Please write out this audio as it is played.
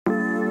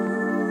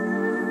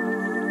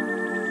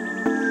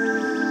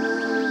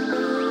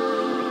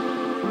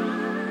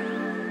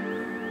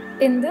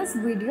In this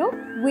video,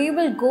 we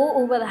will go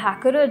over the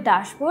HackerEarth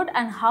dashboard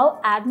and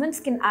how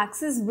admins can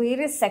access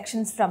various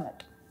sections from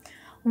it.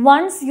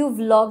 Once you've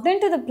logged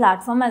into the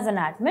platform as an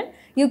admin,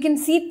 you can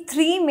see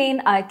three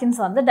main icons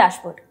on the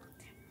dashboard: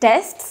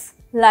 Tests,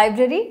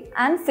 Library,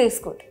 and Face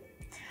Code.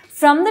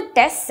 From the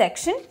test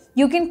section,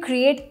 you can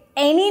create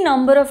any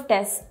number of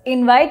tests,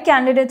 invite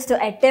candidates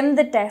to attempt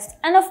the test,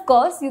 and of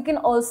course, you can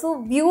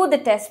also view the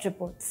test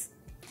reports.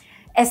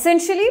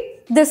 Essentially,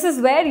 this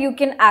is where you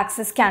can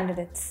access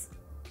candidates.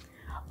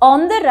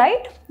 On the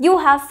right, you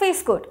have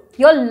Face Code,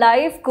 your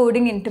live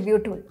coding interview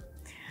tool.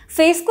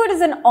 Face Code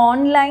is an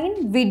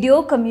online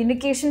video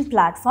communication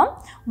platform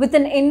with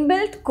an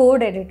inbuilt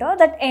code editor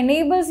that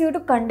enables you to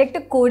conduct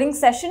a coding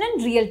session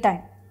in real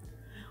time.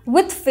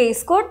 With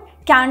Face Code,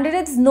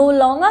 candidates no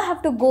longer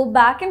have to go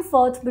back and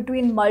forth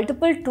between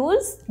multiple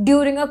tools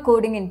during a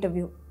coding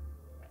interview.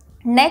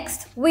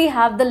 Next, we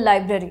have the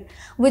library,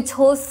 which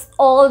hosts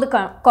all the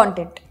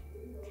content.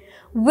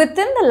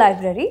 Within the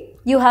library,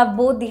 you have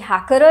both the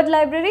HackerEarth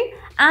library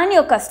and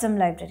your custom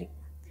library.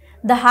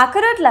 The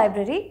HackerEarth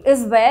library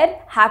is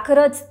where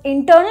HackerEarth's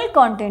internal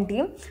content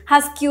team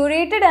has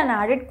curated and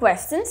added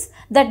questions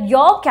that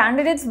your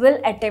candidates will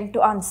attempt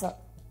to answer.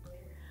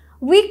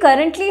 We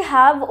currently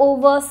have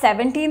over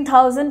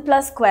 17,000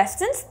 plus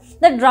questions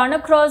that run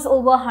across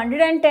over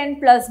 110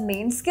 plus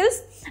main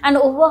skills and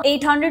over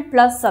 800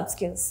 plus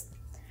sub-skills.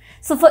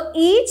 So for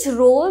each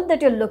role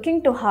that you're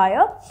looking to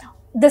hire,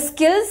 the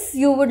skills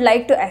you would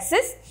like to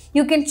assess,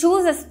 you can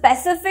choose a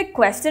specific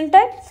question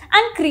type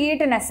and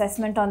create an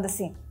assessment on the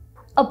same.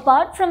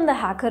 Apart from the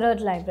HackerEarth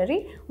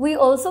library, we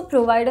also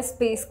provide a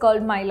space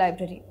called My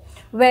Library,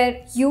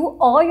 where you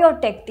or your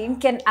tech team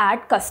can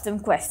add custom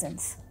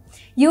questions.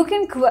 You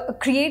can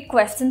create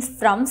questions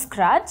from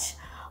scratch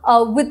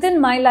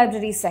within My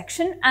Library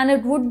section, and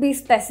it would be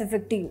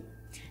specific to you.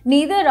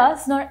 Neither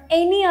us nor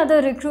any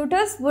other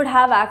recruiters would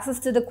have access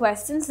to the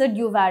questions that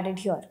you've added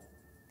here.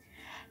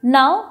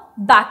 Now,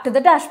 back to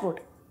the dashboard.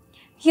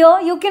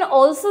 Here, you can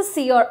also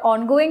see your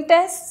ongoing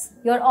tests,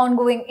 your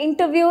ongoing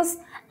interviews,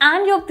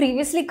 and your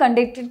previously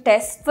conducted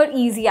tests for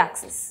easy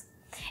access.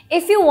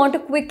 If you want to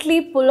quickly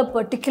pull a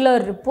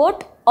particular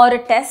report or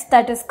a test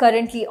that is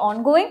currently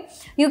ongoing,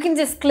 you can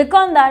just click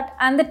on that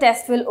and the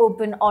test will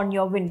open on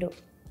your window.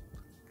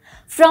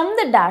 From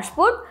the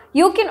dashboard,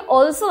 you can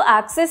also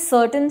access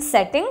certain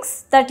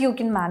settings that you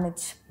can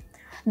manage.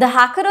 The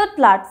HackerEarth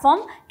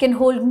platform can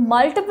hold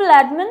multiple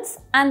admins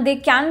and they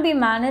can be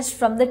managed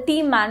from the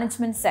team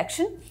management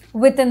section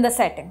within the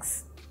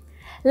settings.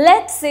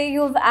 Let's say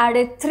you've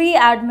added 3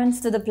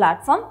 admins to the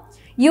platform.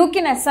 You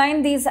can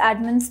assign these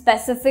admins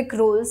specific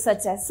roles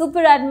such as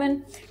super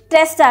admin,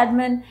 test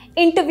admin,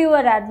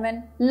 interviewer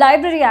admin,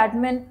 library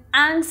admin,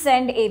 and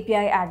send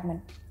API admin.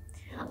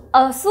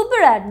 A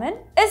super admin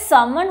is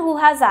someone who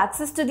has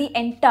access to the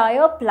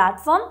entire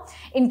platform,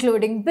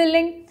 including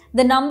billing,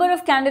 the number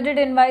of candidate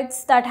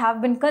invites that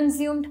have been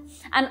consumed,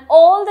 and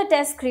all the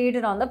tests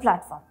created on the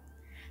platform.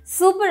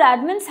 Super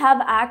admins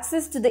have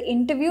access to the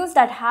interviews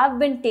that have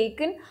been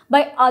taken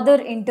by other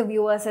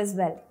interviewers as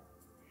well.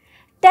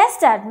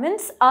 Test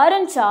admins are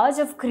in charge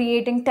of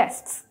creating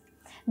tests.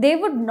 They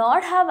would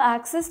not have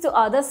access to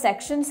other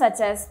sections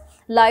such as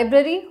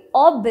library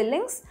or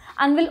billings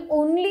and will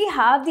only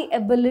have the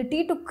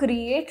ability to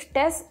create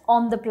tests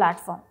on the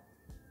platform.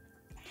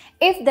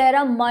 If there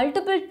are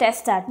multiple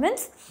test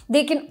admins,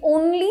 they can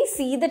only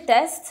see the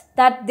tests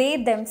that they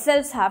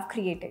themselves have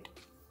created.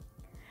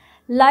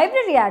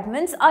 Library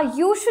admins are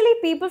usually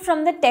people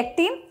from the tech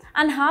team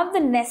and have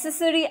the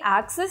necessary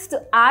access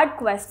to add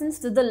questions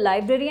to the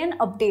library and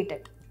update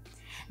it.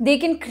 They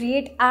can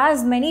create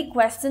as many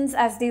questions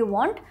as they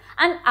want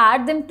and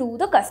add them to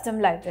the custom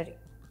library.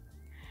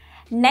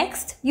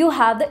 Next, you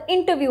have the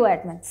interview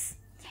admins.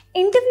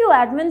 Interview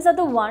admins are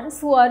the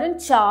ones who are in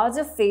charge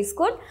of Face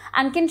Code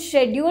and can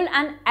schedule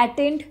and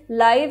attend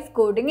live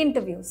coding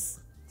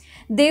interviews.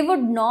 They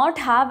would not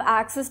have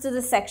access to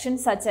the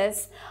sections such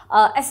as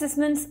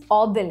assessments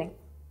or billing.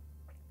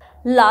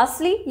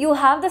 Lastly, you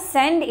have the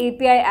Send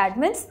API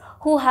admins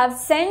who have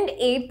Send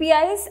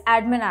API's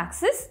admin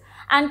access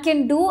and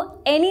can do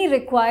any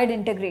required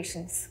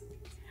integrations.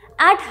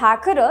 At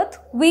HackerEarth,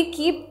 we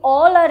keep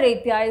all our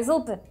APIs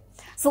open.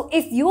 So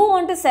if you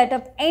want to set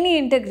up any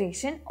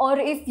integration or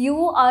if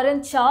you are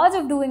in charge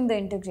of doing the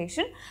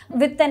integration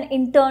with an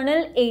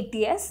internal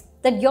ATS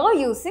that you're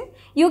using,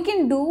 you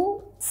can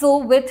do so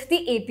with the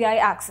API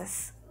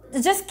access.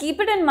 Just keep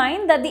it in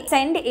mind that the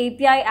Send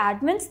API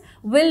admins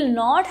will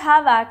not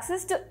have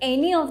access to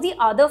any of the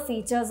other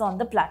features on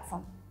the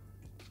platform.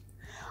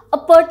 A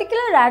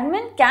particular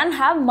admin can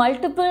have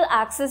multiple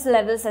access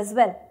levels as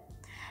well.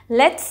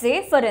 Let's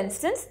say, for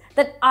instance,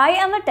 that I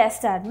am a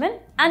test admin,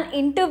 an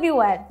interview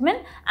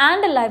admin,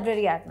 and a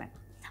library admin.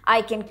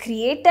 I can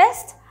create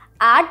tests,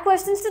 add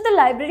questions to the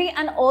library,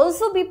 and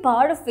also be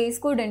part of Face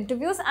Code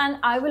interviews, and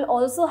I will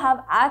also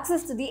have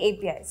access to the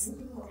APIs.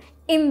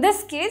 In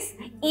this case,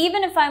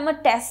 even if I'm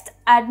a test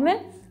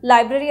admin,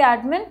 library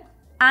admin,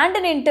 and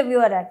an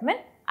interviewer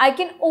admin, I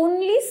can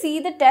only see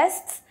the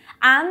tests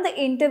and the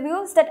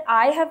interviews that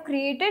I have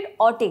created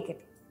or taken.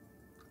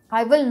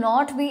 I will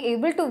not be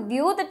able to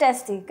view the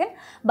test taken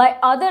by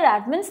other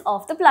admins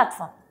of the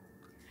platform.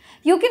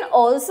 You can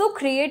also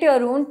create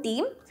your own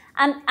team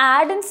and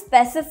add in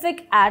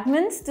specific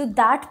admins to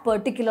that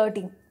particular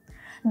team.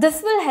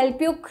 This will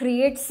help you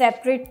create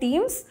separate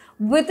teams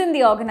within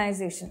the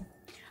organization.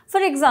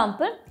 For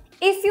example,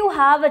 if you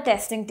have a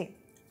testing team,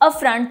 a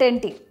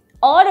front-end team,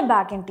 or a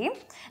back-end team,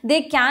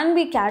 they can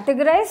be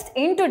categorized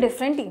into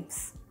different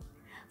teams.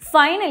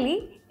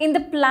 Finally, in the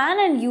plan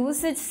and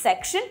usage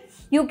section,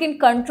 you can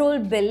control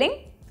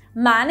billing,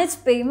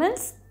 manage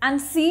payments, and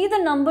see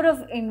the number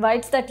of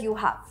invites that you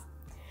have.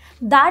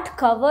 That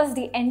covers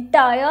the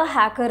entire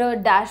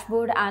HackerEarth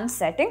dashboard and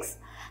settings.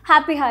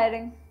 Happy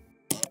hiring!